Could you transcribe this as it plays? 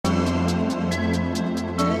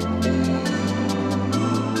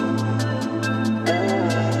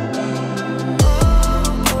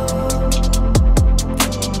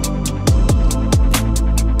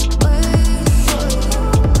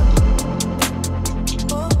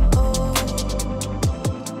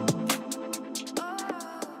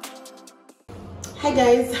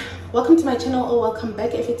guys, welcome to my channel or welcome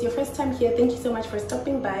back. If it's your first time here, thank you so much for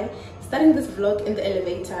stopping by. Starting this vlog in the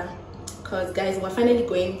elevator because guys, we're finally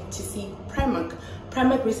going to see Primark.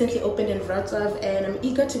 Primark recently opened in Wrocław and I'm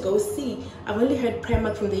eager to go see. I've only heard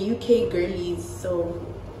Primark from the UK girlies, so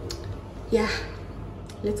yeah,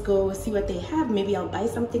 let's go see what they have. Maybe I'll buy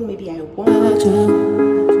something, maybe I won't.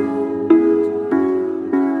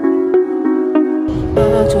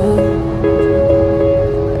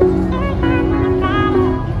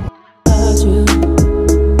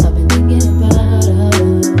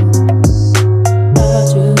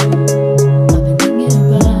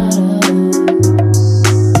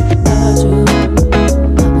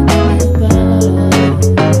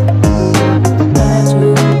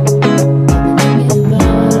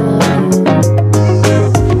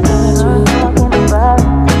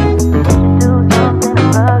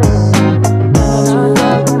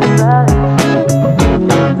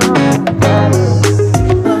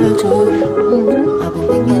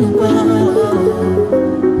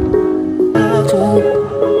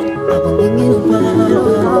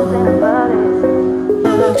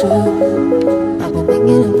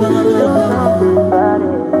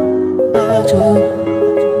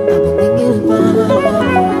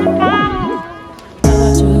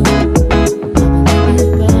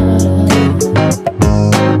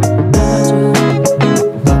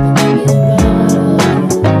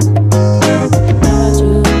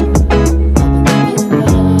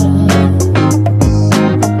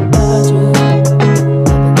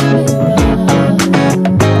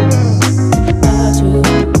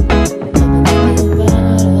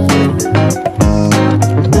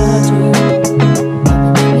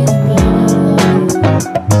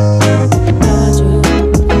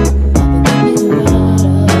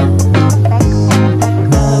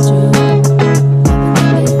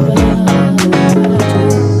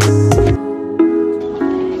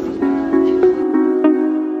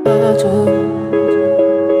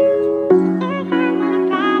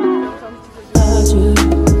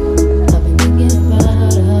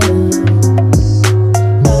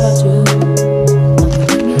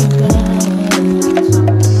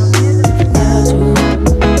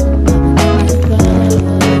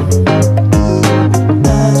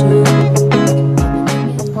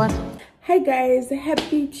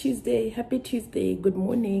 Happy Tuesday, good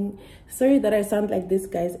morning. Sorry that I sound like this,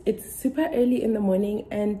 guys. It's super early in the morning,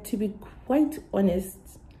 and to be quite honest,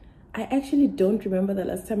 I actually don't remember the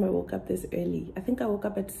last time I woke up this early. I think I woke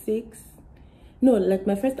up at 6. No, like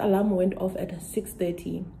my first alarm went off at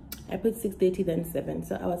 6:30. I put 6:30 then 7,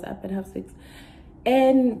 so I was up at 5:30.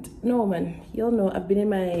 And no man, you'll know I've been in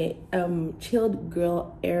my chilled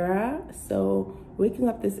girl era, so waking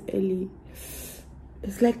up this early,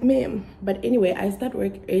 it's like me. But anyway, I start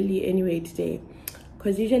work early anyway today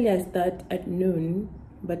because usually I start at noon,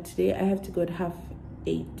 but today I have to go at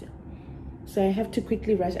 8:30, so I have to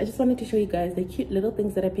quickly rush. I just wanted to show you guys the cute little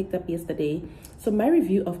things that I picked up yesterday. So my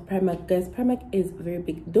review of Primark, guys, Primark is very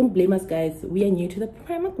big. Don't blame us, guys, we are new to the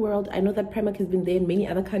Primark world. I know that Primark has been there in many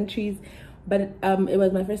other countries, but it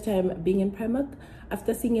was my first time being in Primark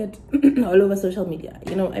after seeing it all over social media.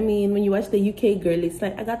 You know, I mean, when you watch the UK girl, it's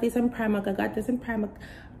like, I got this in Primark, I got this in Primark,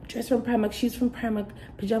 dress from Primark, shoes from Primark,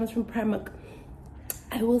 pajamas from Primark.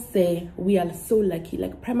 I will say we are so lucky.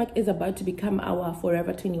 Like, Primark is about to become our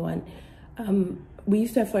Forever 21. We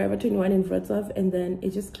used to have Forever 21 in Wrocław, and then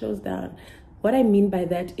it just closed down. What I mean by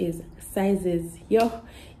that is sizes. Yo,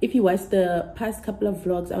 if you watch the past couple of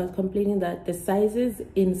vlogs, I was complaining that the sizes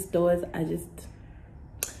in stores are just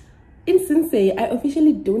insane. I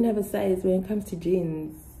officially don't have a size when it comes to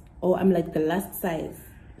jeans, or I'm like the last size,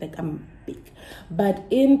 like I'm big. But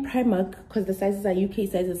in Primark, because the sizes are UK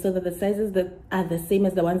sizes, so that the sizes that are the same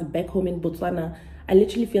as the ones back home in Botswana, I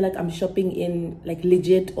literally feel like I'm shopping in like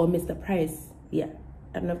legit or Mr. Price. Yeah,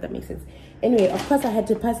 I don't know if that makes sense. Anyway, of course I had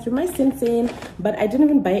to pass through my Sensei, but I didn't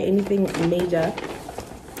even buy anything major.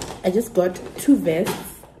 I just got 2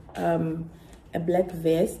 vests, a black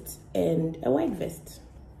vest and a white vest.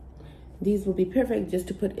 These will be perfect just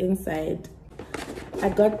to put inside. I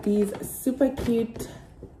got these super cute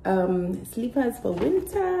slippers for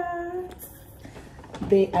winter.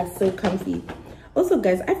 They are so comfy. Also,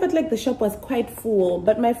 guys, I felt like the shop was quite full,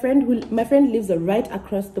 but my friend lives right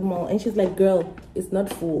across the mall, and she's like, girl, it's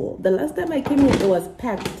not full. The last time I came here, it was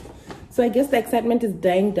packed. So I guess the excitement is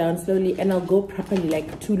dying down slowly, and I'll go properly,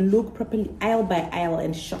 like to look properly aisle by aisle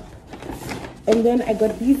and shop. And then I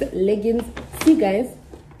got these leggings. See, guys,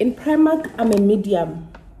 in Primark, I'm a medium.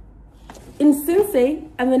 In Sensei,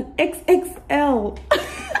 I'm an XXL.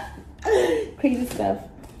 Crazy stuff.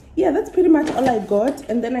 Yeah, that's pretty much all I got.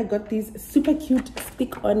 And then I got these super cute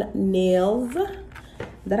stick-on nails.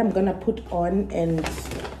 that I'm gonna put on, and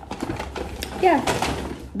yeah,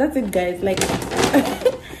 that's it, guys. Like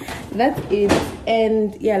that's it.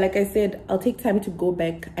 And yeah, like I said, I'll take time to go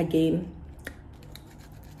back again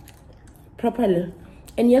properly.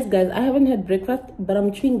 And yes, guys, I haven't had breakfast, but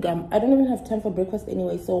I'm chewing gum. I don't even have time for breakfast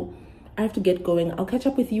anyway, so I have to get going. I'll catch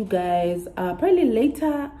up with you guys probably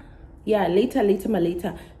later. Yeah, later.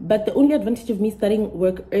 But the only advantage of me starting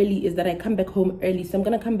work early is that I come back home early. So I'm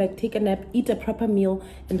gonna come back, take a nap, eat a proper meal,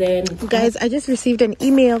 and then guys, I just received an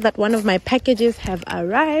email that one of my packages have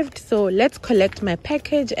arrived. So let's collect my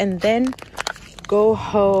package and then go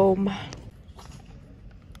home.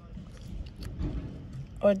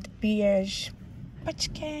 Or the beers.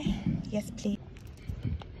 Yes, please.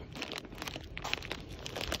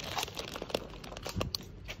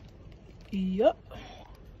 Yup.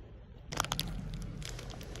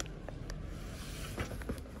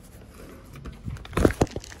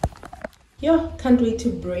 Yo, can't wait to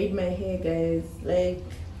braid my hair, guys. Like,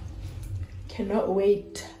 cannot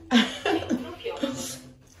wait.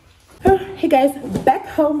 Oh, hey guys, back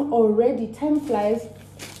home already. Time flies.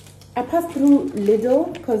 I passed through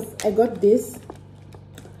Lidl because I got this.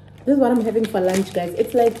 This is what I'm having for lunch, guys.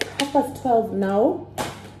 It's like 12:30 now.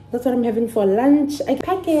 That's what I'm having for lunch. A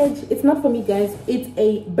package. It's not for me, guys. It's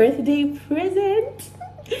a birthday present.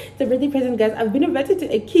 It's a birthday present, guys. I've been invited to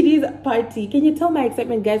a kiddies party. Can you tell my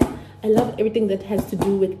excitement, guys? I love everything that has to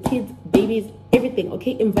do with kids, babies, everything.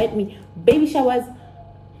 Okay, invite me. Baby showers,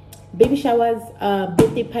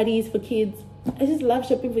 birthday parties for kids. I just love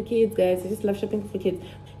shopping for kids, guys. I just love shopping for kids.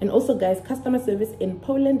 And also, guys, customer service in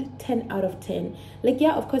Poland, 10 out of 10. Like,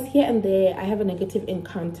 yeah, of course, here and there I have a negative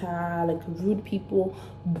encounter, like rude people,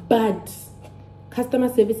 but customer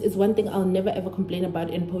service is one thing I'll never ever complain about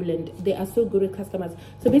in Poland. They are so good with customers.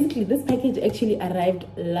 So basically, this package actually arrived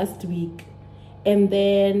last week, and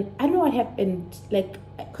then I don't know what happened, like,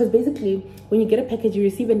 because basically when you get a package, you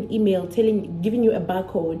receive an email giving you a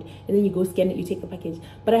barcode, and then you go scan it, you take the package.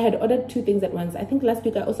 But I had ordered 2 things at once. I think last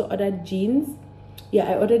week I also ordered jeans. Yeah,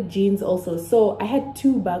 I ordered jeans also. So I had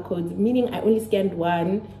 2 barcodes, meaning I only scanned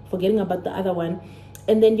one, forgetting about the other one.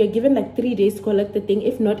 And then you're given like 3 days to collect the thing.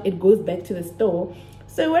 If not, it goes back to the store.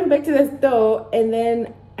 So I went back to the store, and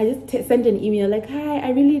then I just sent an email like, hi,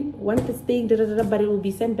 I really want this thing, but it will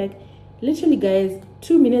be sent back. Literally, guys,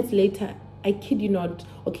 2 minutes later, I kid you not,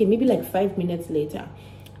 okay, maybe like 5 minutes later,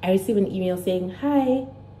 I received an email saying, hi,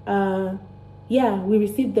 yeah, we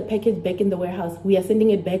received the package back in the warehouse. We are sending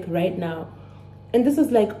it back right now. And this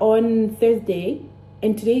was like on Thursday,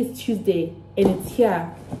 and today is Tuesday, and it's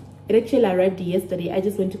here. It actually arrived yesterday. I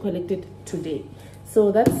just went to collect it today.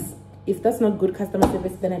 So that's, if that's not good customer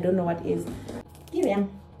service, then I don't know what is. Here I am.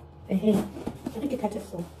 Hey, I think I cut it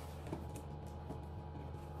so.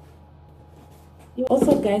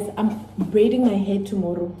 Also, guys, I'm braiding my hair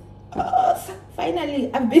tomorrow.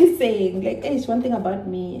 Finally, I've been saying, like, hey, it's one thing about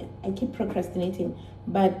me, I keep procrastinating,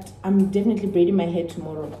 but I'm definitely braiding my hair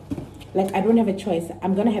tomorrow. Like, I don't have a choice.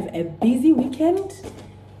 I'm gonna have a busy weekend,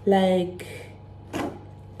 like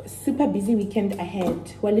super busy weekend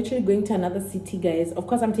ahead. We're literally going to another city, guys. Of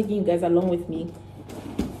course, I'm taking you guys along with me.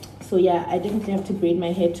 So yeah, I definitely have to braid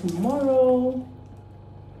my hair tomorrow.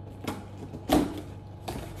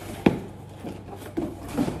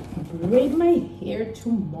 Braid my hair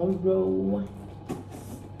tomorrow.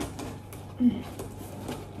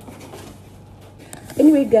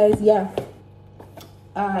 Anyway, guys, yeah,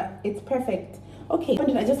 it's perfect. Okay,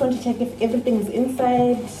 I just want to check if everything is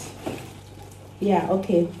inside. Yeah,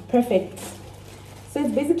 okay, perfect. So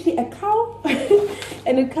it's basically a cow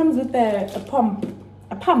and it comes with a pump.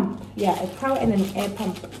 Yeah, a cow and an air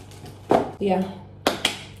pump. Yeah.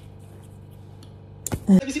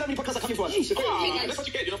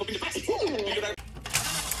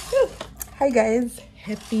 Hi guys,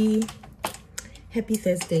 happy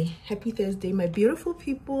Thursday. Happy Thursday, my beautiful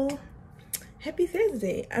people. Happy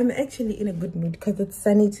Thursday. I'm actually in a good mood because it's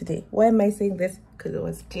sunny today. Why am I saying this? Because it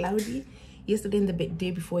was cloudy yesterday and the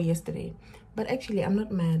day before yesterday. But actually, I'm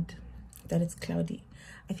not mad that it's cloudy.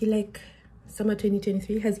 I feel like summer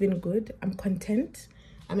 2023 has been good. I'm content.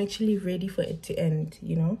 I'm actually ready for it to end,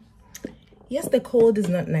 you know. Yes, the cold is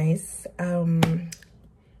not nice.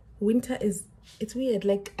 Winter is, it's weird.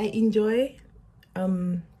 Like, I enjoy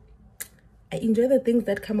the things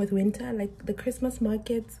that come with winter, like the Christmas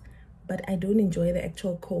markets, but I don't enjoy the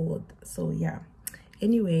actual cold. So yeah,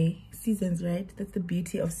 anyway, seasons, right? That's the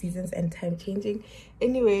beauty of seasons and time changing.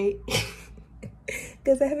 Anyway,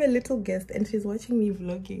 because I have a little guest and she's watching me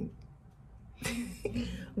vlogging.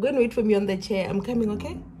 Go and wait for me on the chair. I'm coming,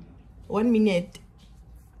 okay? 1 minute.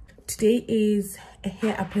 Today is a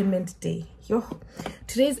hair appointment day. Yo,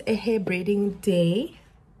 today's a hair braiding day.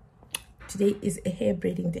 today is a hair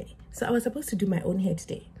braiding day. So I was supposed to do my own hair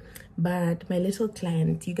today, but my little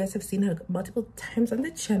client, you guys have seen her multiple times on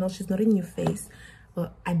the channel. She's not a new face.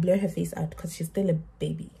 Well, I blur her face out because she's still a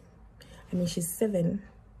baby. I mean, she's 7.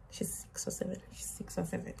 She's 6 or 7. She's 6 or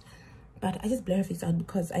 7. But I just blur her face out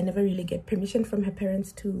because I never really get permission from her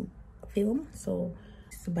parents to film. So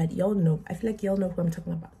but y'all know, I feel like y'all know who I'm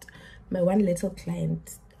talking about. My one little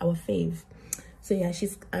client, our fave. So yeah,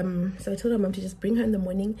 she's so I told her mom to just bring her in the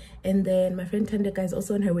morning, and then my friend Tanda is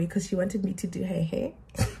also on her way because she wanted me to do her hair.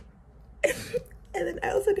 And then I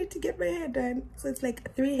also need to get my hair done, so it's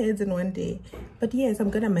like 3 heads in one day. But yes, I'm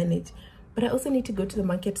gonna manage. But I also need to go to the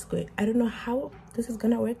market square. I don't know how this is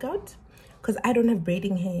gonna work out because I don't have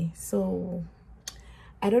braiding hair, so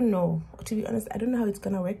I don't know. To be honest, I don't know how it's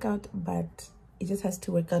gonna work out, but it just has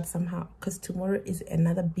to work out somehow because tomorrow is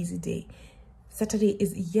another busy day. Saturday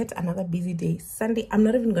is yet another busy day. Sunday, I'm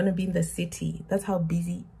not even gonna be in the city. That's how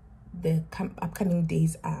busy the upcoming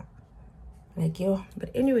days are. Like, yo. But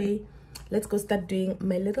anyway, let's go start doing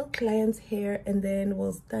my little client's hair, and then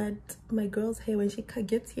we'll start my girl's hair when she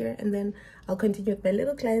gets here, and then I'll continue with my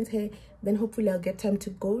little client's hair. Then hopefully I'll get time to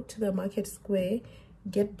go to the market square,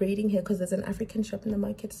 get braiding hair because there's an African shop in the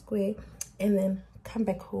market square, and then come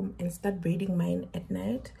back home and start braiding mine at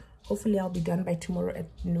night. Hopefully I'll be done by tomorrow at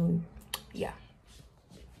noon. Yeah.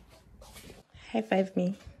 High five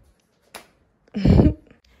me.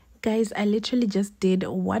 Guys, I literally just did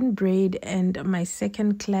 1 braid and my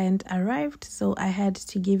second client arrived, so I had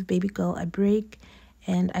to give baby girl a break,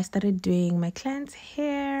 and I started doing my client's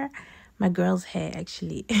hair, my girl's hair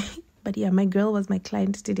actually. But yeah, my girl was my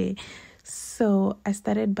client today. So I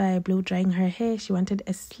started by blow drying her hair. She wanted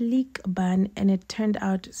a sleek bun and it turned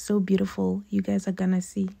out so beautiful. You guys are gonna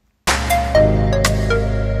see.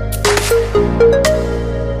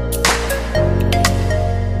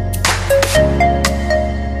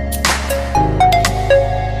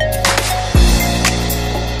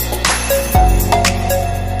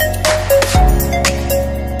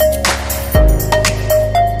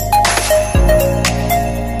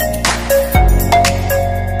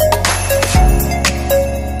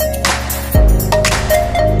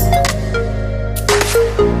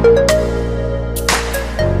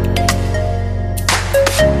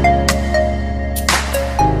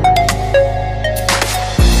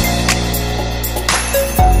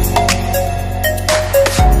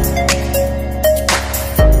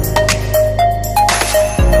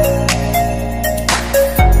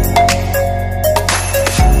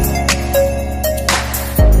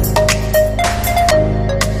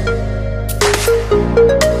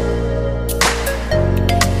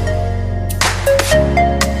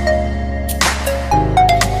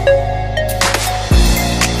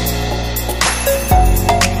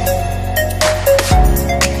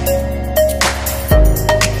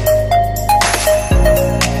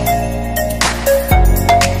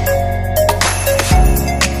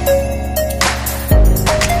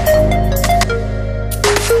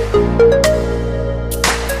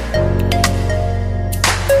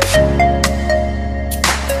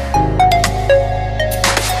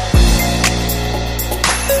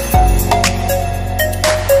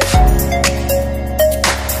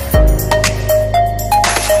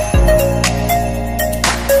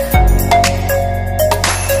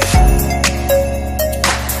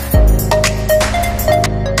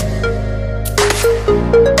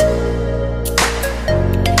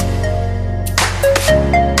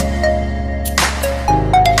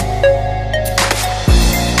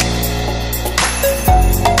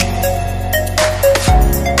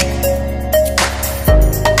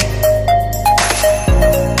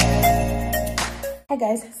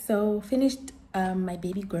 Guys, so finished my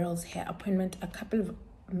baby girl's hair appointment a couple of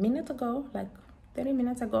minutes ago, like 30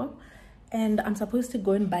 minutes ago, and I'm supposed to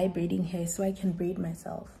go and buy braiding hair so I can braid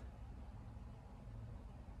myself.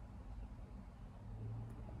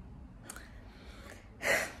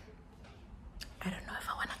 I don't know if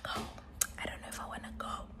I want to go. I don't know if I want to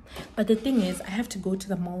go, but the thing is, I have to go to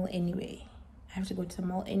the mall anyway.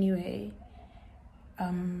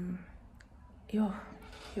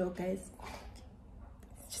 Yo guys,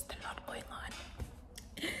 just a lot going on.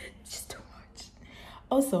 Just too much.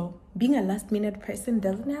 Also, being a last minute person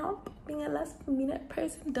doesn't help.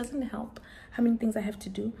 How many things I have to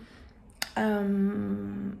do.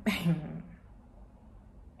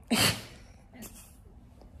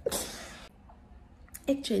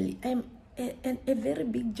 Actually, I'm a very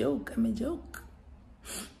big joke. I'm a joke.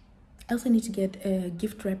 I also need to get a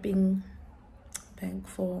gift wrapping bag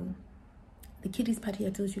for the kiddies party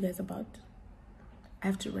I told you guys about. I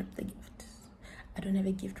have to wrap the gift. I don't have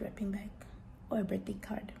a gift wrapping bag or a birthday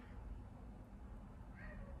card.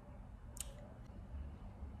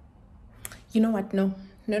 You know what? No.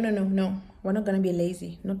 No, no, no, no. We're not going to be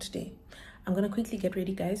lazy. Not today. I'm going to quickly get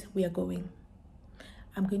ready, guys. We are going.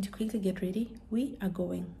 I'm going to quickly get ready. We are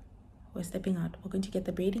going. We're stepping out. We're going to get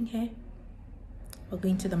the braiding hair. We're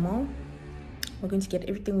going to the mall. We're going to get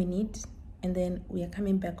everything we need. And then we are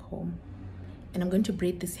coming back home. And I'm going to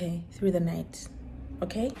braid this hair through the night.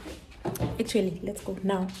 Okay? Actually, let's go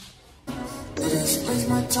now. Just waste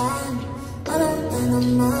my time. I don't think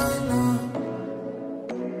I'm mine now.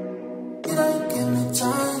 You don't give me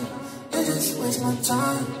time. You just waste my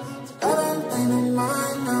time. I don't think I'm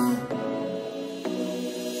mine now.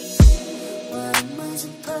 What am I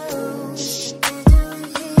supposed to do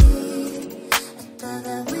here? I thought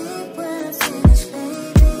that we were finished,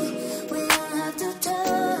 baby. We don't have to talk. I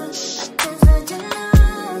guess I just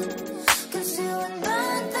know. 'Cause you are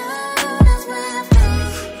not the honest way I feel.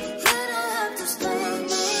 You don't have to stay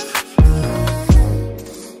me. Yeah,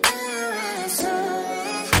 you're really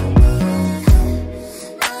sorry. Yeah,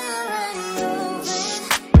 now you're already over.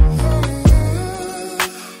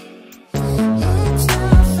 Yeah, it's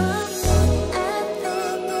not for me. I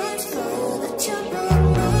think it's cool that you bring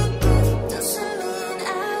me gift. Doesn't mean I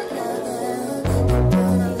love it. You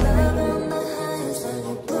put a love on the highest and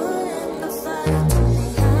you put in the fire to me.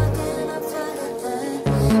 How can I forget that?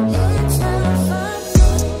 It's not for me.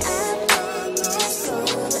 I think it's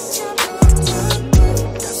cool that you bring me gift.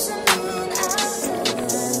 Doesn't mean I love it. You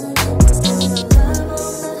put a love on the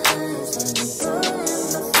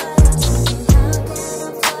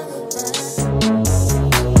highest and you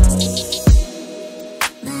put in the fire to me.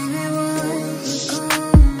 How can I forget that?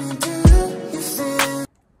 Baby, what you gonna do? You feel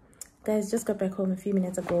Guys, just got back home a few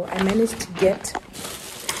minutes ago. I managed to get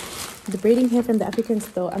the braiding hair from the African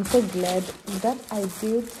store. I'm so glad that I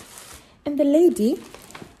did. And the lady,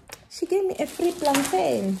 she gave me a free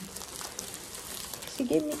plantain. She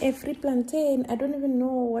gave me a free plantain. I don't even know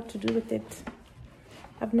what to do with it.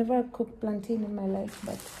 I've never cooked plantain in my life,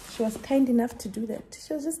 but she was kind enough to do that.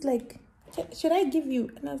 She was just like, should I give you?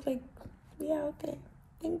 And I was like, yeah, okay,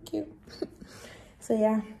 thank you. So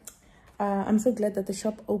yeah, I'm so glad that the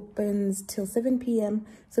shop opens till 7 p.m.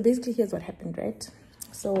 So basically, here's what happened, right?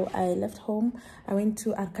 So I left home. I went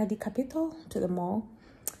to Arcadi Capital, to the mall.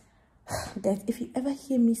 Guys, if you ever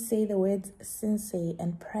hear me say the words Sensei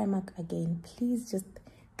and Primark again, please just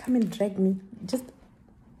come and drag me. Just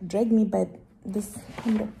drag me by this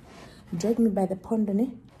pondo. Drag me by the pondo,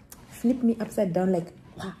 ne? Flip me upside down like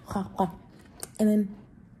wah, wah, wah. And then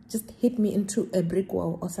just hit me into a brick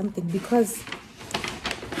wall or something. Because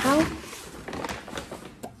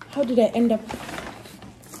how did I end up?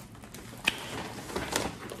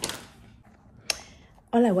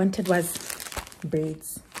 All I wanted was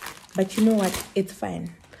braids. But you know what? It's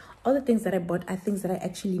fine. All the things that I bought are things that I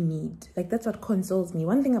actually need. Like, that's what consoles me.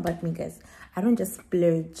 One thing about me, guys, I don't just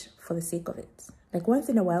splurge for the sake of it. Like, once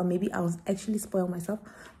in a while, maybe I'll actually spoil myself.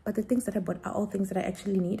 But the things that I bought are all things that I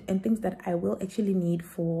actually need and things that I will actually need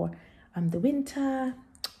for the winter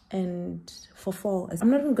and for fall. I'm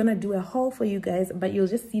not even gonna do a haul for you guys, but you'll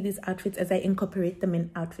just see these outfits as I incorporate them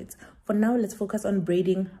in outfits. For now, let's focus on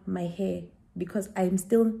braiding my hair because I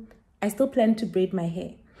still plan to braid my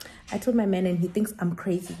hair. I told my man and he thinks I'm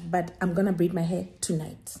crazy, but I'm gonna braid my hair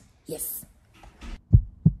tonight. Yes.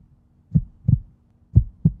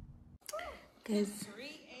 Guys,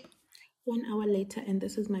 1 hour later and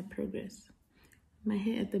this is my progress. My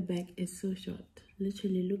hair at the back is so short.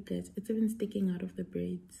 Literally, look guys, it's even sticking out of the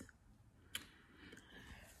braids.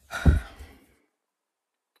 I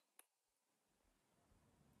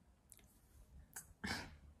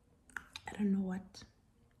don't know what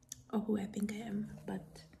or who I think I am,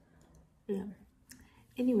 but yeah.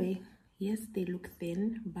 Anyway, yes, they look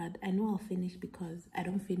thin, but I know I'll finish because I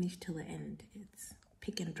don't finish till the end. It's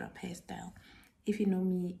pick and drop hairstyle. If you know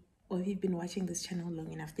me or if you've been watching this channel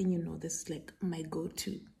long enough, then you know this is like my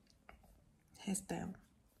go-to hairstyle.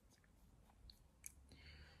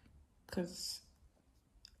 Because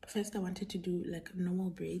first I wanted to do like normal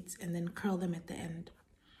braids and then curl them at the end.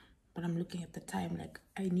 But I'm looking at the time, like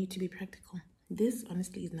I need to be practical. This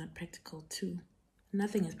honestly is not practical too.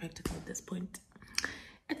 Nothing is practical at this point.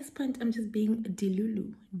 At this point, I'm just being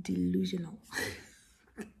delusional.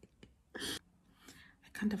 I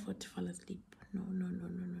can't afford to fall asleep. No.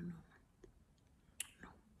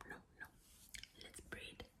 Let's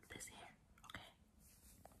braid this hair, okay?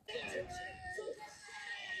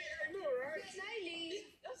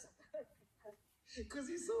 Because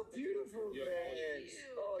he's so beautiful, man.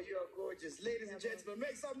 Oh, you're gorgeous. Ladies and gentlemen,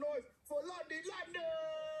 make some noise for London,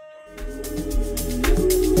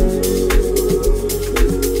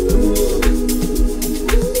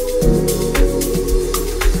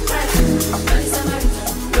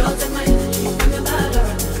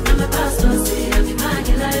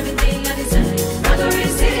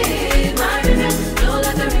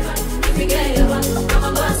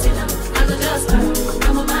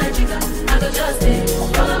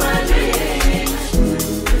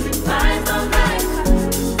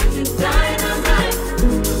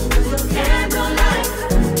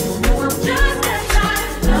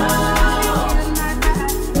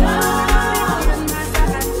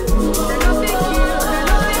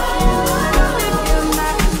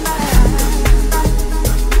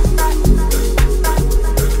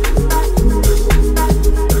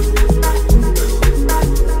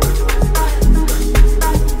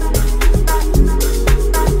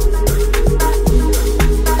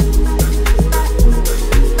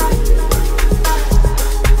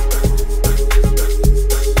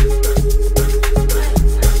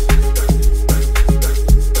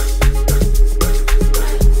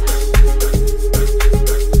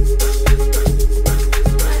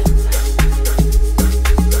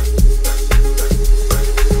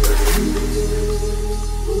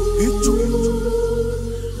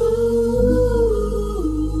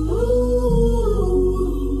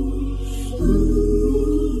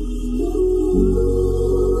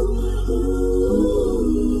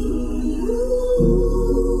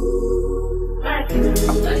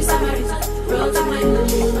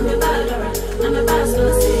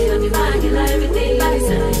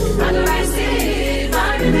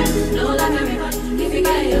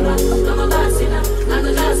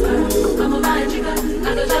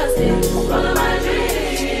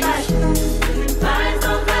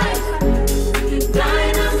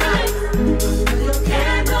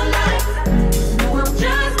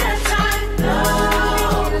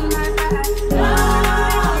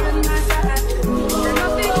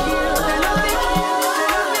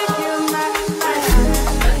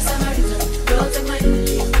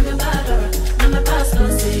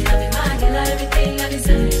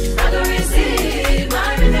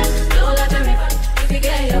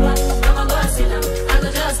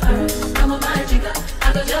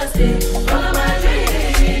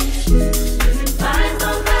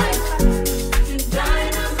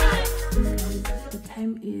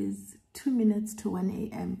 To 1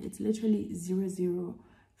 a.m. It's literally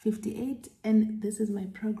 00:58, and this is my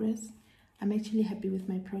progress. I'm actually happy with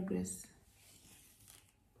my progress.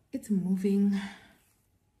 It's moving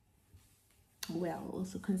well,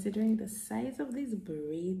 also considering the size of these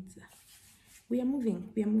braids. We are moving.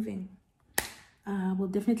 We'll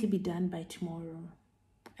definitely be done by tomorrow.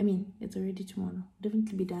 I mean, it's already tomorrow.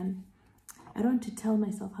 Definitely be done. I don't want to tell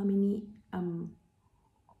myself how many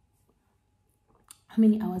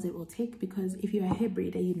hours it will take, because if you're a hair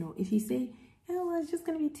braider, you know, if you say, oh, well, it's just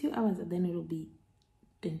gonna be 2 hours, then it'll be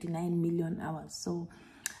 29 million hours. So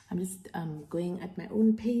I'm just going at my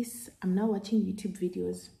own pace. I'm now watching YouTube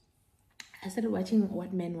videos. I started watching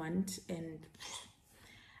What Men Want, and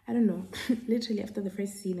I don't know, literally after the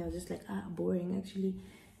first scene I was just like, boring. Actually,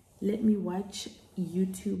 let me watch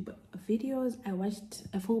YouTube videos. I watched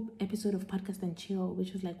a full episode of Podcast and Chill,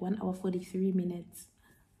 which was like 1 hour 43 minutes.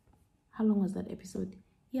 How long was that episode?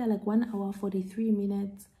 Yeah, like 1 hour 43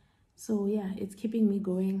 minutes. So yeah, it's keeping me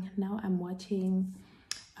going. Now I'm watching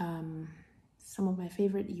some of my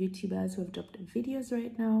favorite YouTubers who have dropped videos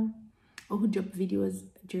right now, or who dropped videos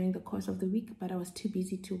during the course of the week, but I was too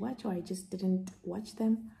busy to watch, or I just didn't watch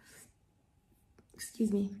them.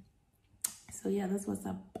 Excuse me. So yeah, that's what's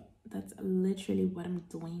up. That's literally what I'm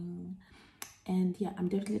doing. And yeah, I'm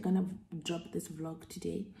definitely gonna drop this vlog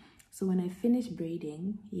today. So when I finish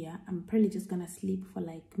braiding, yeah, I'm probably just gonna sleep for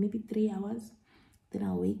like maybe 3 hours. Then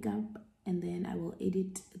I'll wake up, and then I will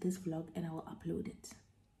edit this vlog and I will upload it.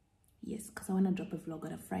 Yes, because I want to drop a vlog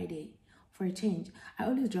on a Friday for a change. I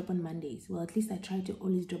always drop on Mondays. Well, at least I try to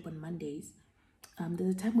always drop on Mondays.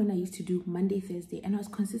 There's a time when I used to do Monday, Thursday, and I was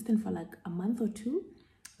consistent for like a month or two.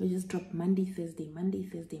 I just drop Monday, Thursday, Monday,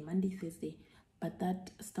 Thursday, Monday, Thursday. But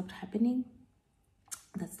that stopped happening.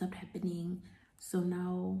 So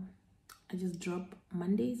now I just drop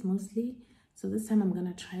Mondays mostly. So this time I'm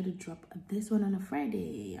gonna try to drop this one on a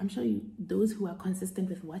Friday. I'm sure those who are consistent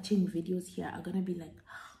with watching videos here are gonna be like,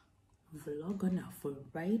 vlog on a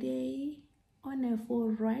Friday? On a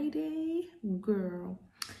Friday? Girl.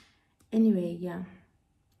 Anyway, yeah.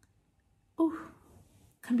 Oh,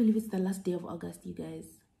 can't believe it's the last day of August, you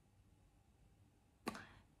guys.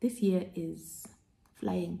 This year is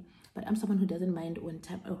flying. But I'm someone who doesn't mind when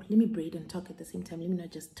time... Oh, let me braid and talk at the same time. Let me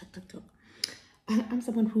not just talk. I'm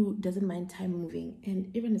someone who doesn't mind time moving.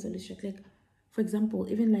 And even as a little like, for example,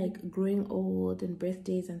 even like growing old and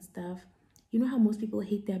birthdays and stuff. You know how most people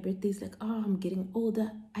hate their birthdays? Like, oh, I'm getting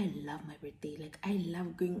older. I love my birthday. Like, I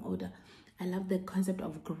love growing older. I love the concept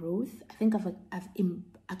of growth. I think I've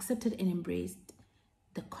accepted and embraced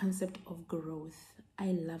the concept of growth.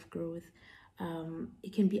 I love growth.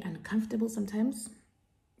 It can be uncomfortable sometimes.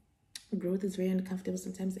 Growth is very uncomfortable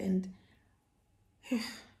sometimes, and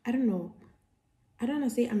I don't know. I don't want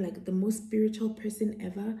to say I'm like the most spiritual person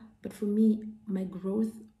ever, but for me, my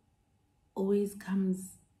growth always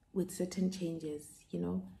comes with certain changes, you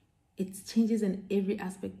know. It's changes in every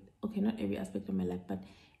aspect. Okay, not every aspect of my life, but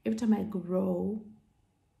every time I grow,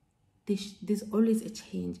 there's always a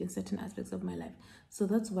change in certain aspects of my life. So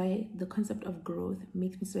that's why the concept of growth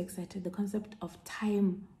makes me so excited. The concept of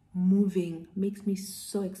time moving makes me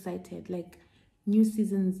so excited. Like new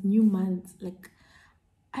seasons, new months, like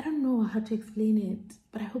I don't know how to explain it,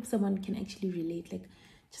 but I hope someone can actually relate. Like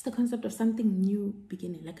just the concept of something new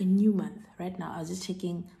beginning, like a new month. Right now I was just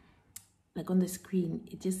checking, like on the screen,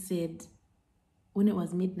 it just said, when it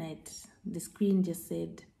was midnight, the screen just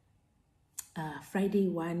said Friday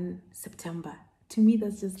 1 September. To me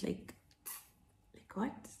that's just like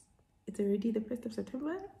what? It's already the 1st of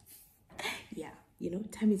September. Yeah, you know,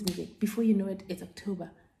 time is moving. Before you know it, it's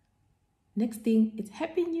October. Next thing, it's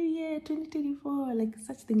Happy New Year 2024. Like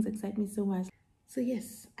such things excite me so much. So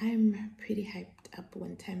yes, I'm pretty hyped up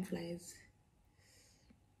when time flies.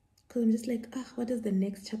 Because I'm just like, what does the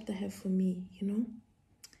next chapter have for me, you know?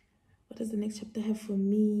 What does the next chapter have for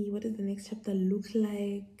me? What does the next chapter look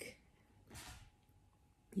like?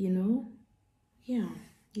 You know? Yeah,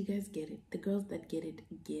 you guys get it. The girls that get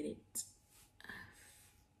it, get it.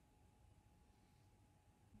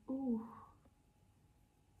 Oh.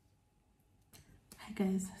 Hi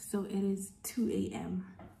guys, so it is 2 a.m.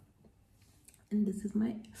 and this is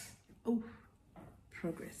my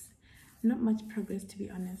progress. Not much progress, to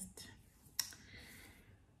be honest.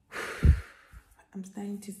 I'm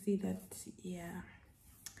starting to see that, yeah,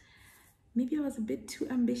 maybe I was a bit too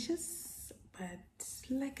ambitious, but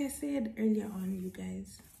like I said earlier on, you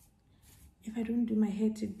guys, if I don't do my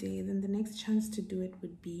hair today, then the next chance to do it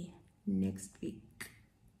would be next week.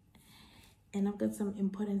 And I've got some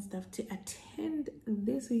important stuff to attend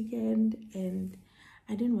this weekend, and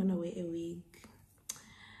I didn't want to wear a wig.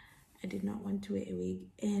 I did not want to wear a wig.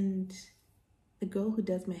 And the girl who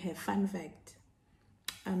does my hair, fun fact,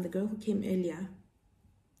 the girl who came earlier,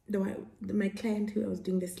 my client who I was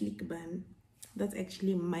doing the sleek bun, that's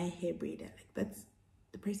actually my hair braider. Like, that's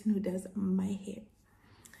the person who does my hair.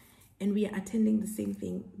 And we are attending the same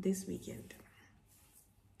thing this weekend.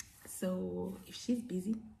 So if she's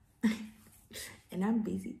busy and I'm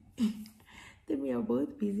busy, then we are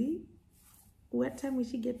both busy. What time will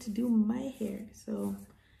she get to do my hair? So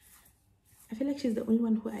I feel like she's the only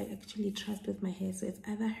one who I actually trust with my hair. So it's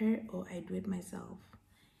either her or I do it myself.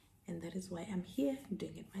 And that is why I'm here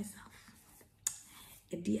doing it myself.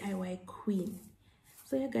 A DIY queen.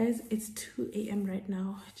 So yeah, guys, it's 2 a.m. right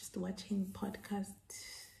now. Just watching podcast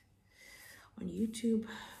on YouTube.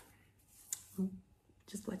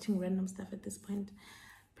 Just watching random stuff at this point.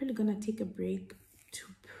 Probably gonna take a break to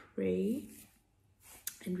pray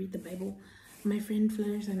and read the Bible. My friend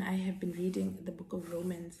Flores and I have been reading the book of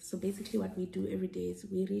Romans. So basically what we do every day is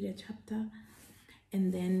we read a chapter,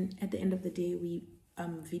 and then at the end of the day we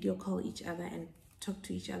video call each other and talk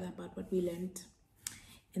to each other about what we learned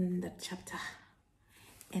in that chapter.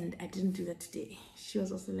 And I didn't do that today. She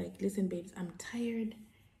was also like, listen babes, I'm tired.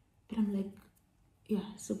 But I'm like,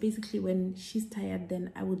 yeah. So basically when she's tired,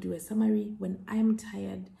 then I will do a summary. When I'm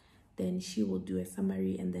tired, then she will do a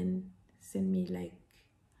summary and then send me like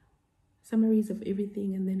summaries of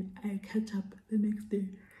everything, and then I catch up the next day.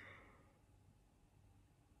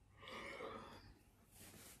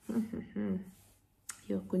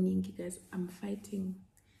 Yo, Koningi, guys, I'm fighting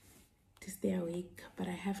to stay awake, but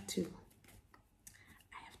I have to.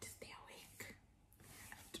 I have to stay awake.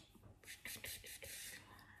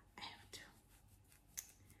 I have to.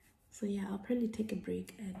 So yeah, I'll probably take a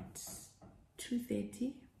break at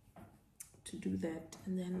 2:30 to do that,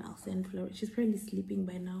 and then I'll send Flora. She's probably sleeping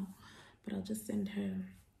by now, but I'll just send her.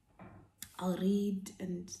 I'll read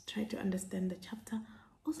and try to understand the chapter.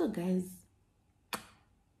 Also, guys,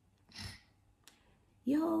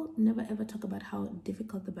 y'all never ever talk about how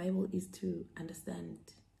difficult the Bible is to understand.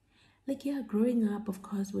 Like, yeah, growing up, of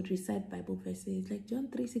course, would recite Bible verses like John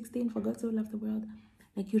 3:16, for God so loved the world.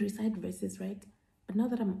 Like, you recite verses, right? But now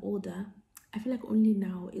that I'm older, I feel like only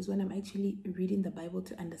now is when I'm actually reading the Bible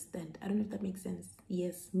to understand. I don't know if that makes sense.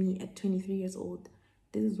 Yes, me at 23 years old,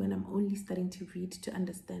 this is when I'm only starting to read to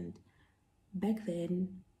understand. Back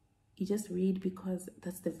then, you just read because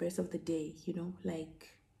that's the verse of the day, you know,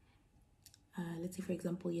 like, let's say, for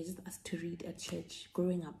example, you're just asked to read at church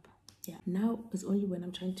growing up. Yeah, now it's only when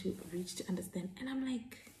I'm trying to read to understand, and I'm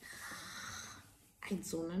like, I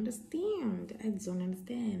don't understand.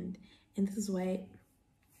 And this is why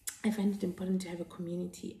I find it important to have a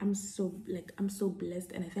community. I'm so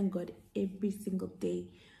blessed, and I thank God every single day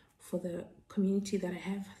for the community that I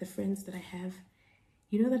have, the friends that I have.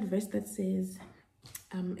 You know that verse that says,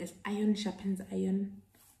 as iron sharpens iron,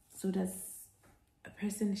 so does a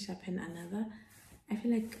person sharpen another. I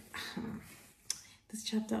feel like this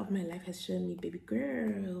chapter of my life has shown me, baby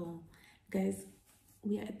girl, guys,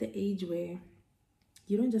 we are at the age where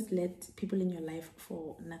you don't just let people in your life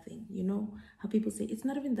for nothing. You know how people say it's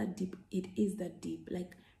not even that deep. It is that deep.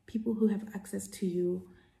 Like, people who have access to you,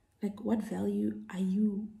 like, what value are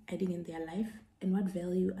you adding in their life, and what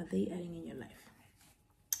value are they adding in your life?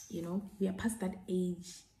 You know, we are past that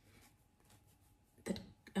age.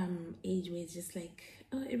 Age where it's just like,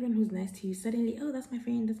 oh, everyone who's nice to you suddenly, oh, that's my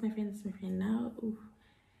friend. Now, ooh,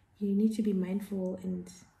 you need to be mindful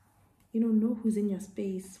and, you know who's in your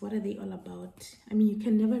space. What are they all about? I mean, you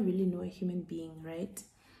can never really know a human being, right?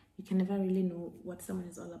 You can never really know what someone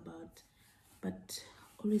is all about, but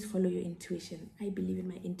always follow your intuition. I believe in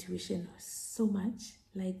my intuition so much.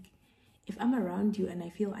 Like, if I'm around you and I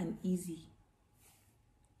feel uneasy,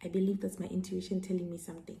 I believe that's my intuition telling me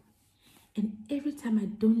something. And every time I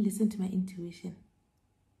don't listen to my intuition,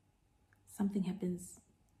 something happens,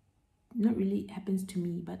 not really happens to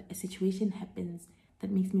me, but a situation happens that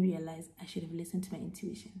makes me realize I should have listened to my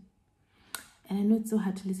intuition. And I know it's so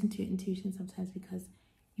hard to listen to your intuition sometimes, because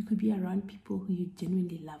you could be around people who you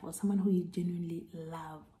genuinely love, or someone who you genuinely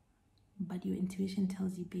love, but your intuition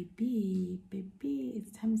tells you, baby,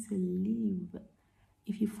 it's time to leave.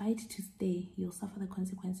 If you fight to stay, you'll suffer the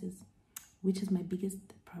consequences, which is my biggest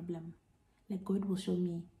problem. Like, God will show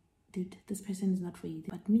me, dude, this person is not for you.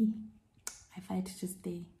 But me, I fight to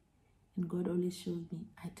stay, and God always shows me,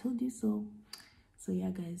 I told you so. So yeah,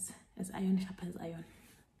 guys, as iron sharpens iron.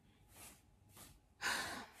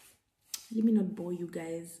 Let me not bore you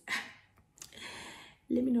guys.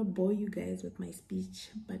 Let me not bore you guys with my speech.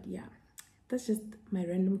 But yeah, that's just my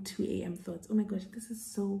random 2 a.m. thoughts. Oh my gosh, this is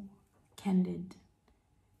so candid.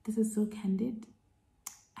 This is so candid.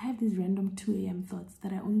 I have these random 2 a.m. thoughts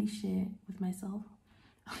that I only share with myself.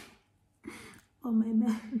 Oh my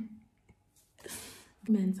man.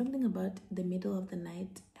 Man, something about the middle of the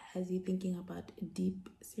night has you thinking about deep,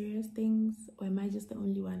 serious things. Or am I just the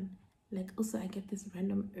only one? Like, also, I get this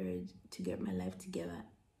random urge to get my life together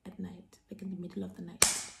at night, like in the middle of the night.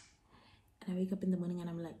 And I wake up in the morning and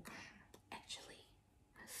I'm like, actually.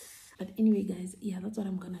 But anyway, guys, yeah, that's what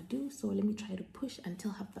I'm gonna do. So let me try to push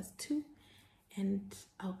until 2:30. And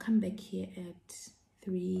I'll come back here at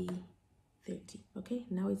 3:30. Okay,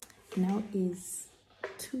 now is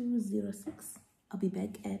 2:06. I'll be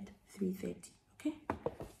back at 3:30. Okay.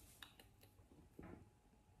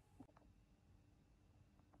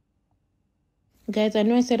 Guys, I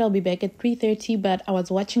know I said I'll be back at 3:30, but I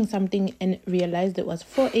was watching something and realized it was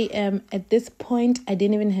 4 a.m. At this point, I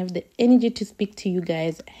didn't even have the energy to speak to you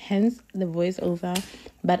guys, hence the voiceover.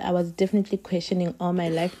 But I was definitely questioning all my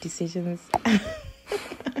life decisions.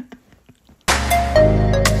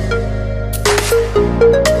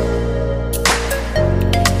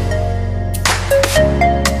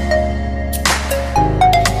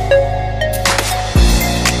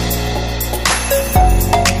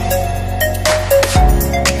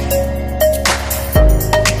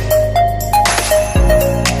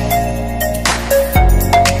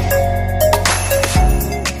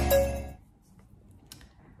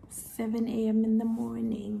 7 a.m. in the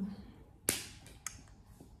morning.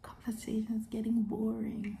 Conversation's getting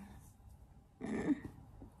boring.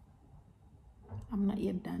 I'm not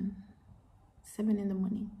yet done. 7 in the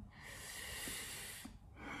morning.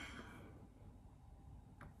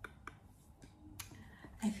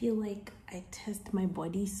 I feel like I test my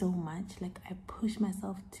body so much, like I push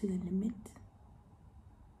myself to the limit.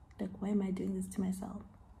 Like, why am I doing this to myself?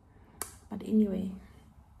 But anyway,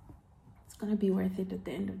 it's gonna be worth it at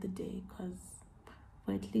the end of the day, because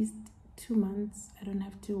for at least 2 months I don't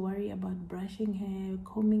have to worry about brushing hair,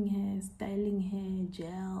 combing hair, styling hair,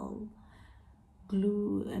 gel,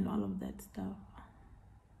 glue, and all of that stuff.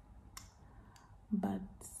 But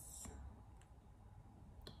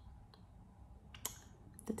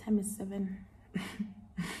the time is 7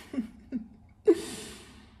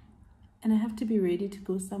 and I have to be ready to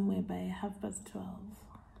go somewhere by 12:30.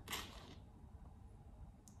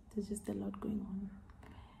 There's just a lot going on,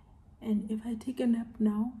 and if I take a nap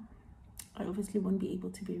now, I obviously won't be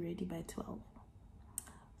able to be ready by 12.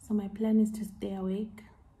 So my plan is to stay awake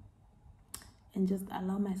and just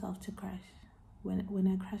allow myself to crash. When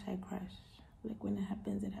I crash, I crash. Like, when it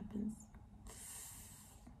happens, it happens.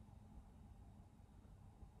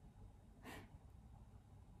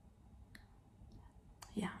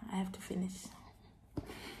 Yeah, I have to finish.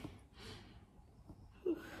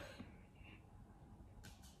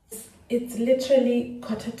 It's literally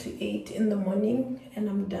 7:45 in the morning and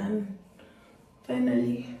I'm done.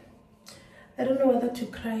 Finally. I don't know whether to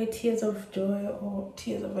cry tears of joy or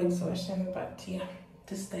tears of exhaustion, but yeah,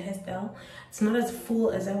 this is the hairstyle. It's not as full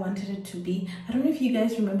as I wanted it to be. I don't know if you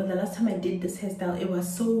guys remember the last time I did this hairstyle, it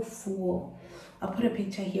was so full. I'll put a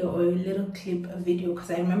picture here or a little clip, a video,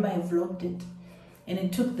 because I remember I vlogged it and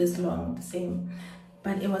it took this long, the same.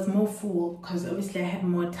 But it was more full because obviously I had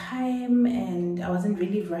more time and I wasn't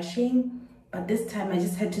really rushing. But this time I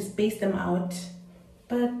just had to space them out.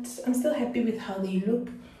 But I'm still happy with how they look.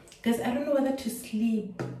 Guys, I don't know whether to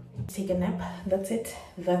sleep, take a nap. That's it.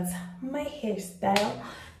 That's my hairstyle.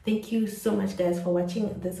 Thank you so much, guys, for watching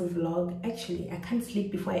this vlog. Actually, I can't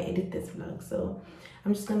sleep before I edit this vlog, so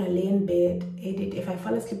I'm just gonna lay in bed, edit. If I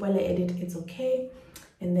fall asleep while I edit, it's okay.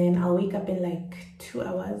 And then I'll wake up in like 2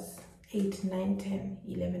 hours. 8, 9, 10,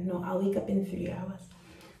 11. No, I'll wake up in 3 hours.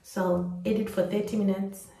 So I'll edit for 30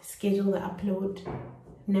 minutes, schedule the upload,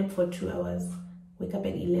 nap for 2 hours, wake up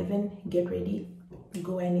at 11, get ready,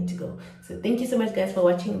 go where I need to go. So thank you so much guys for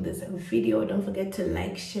watching this video. Don't forget to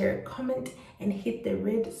like, share, comment, and hit the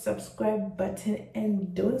red subscribe button,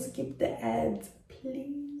 and don't skip the ads,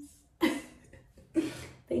 please.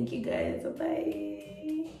 Thank you guys.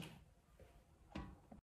 Bye.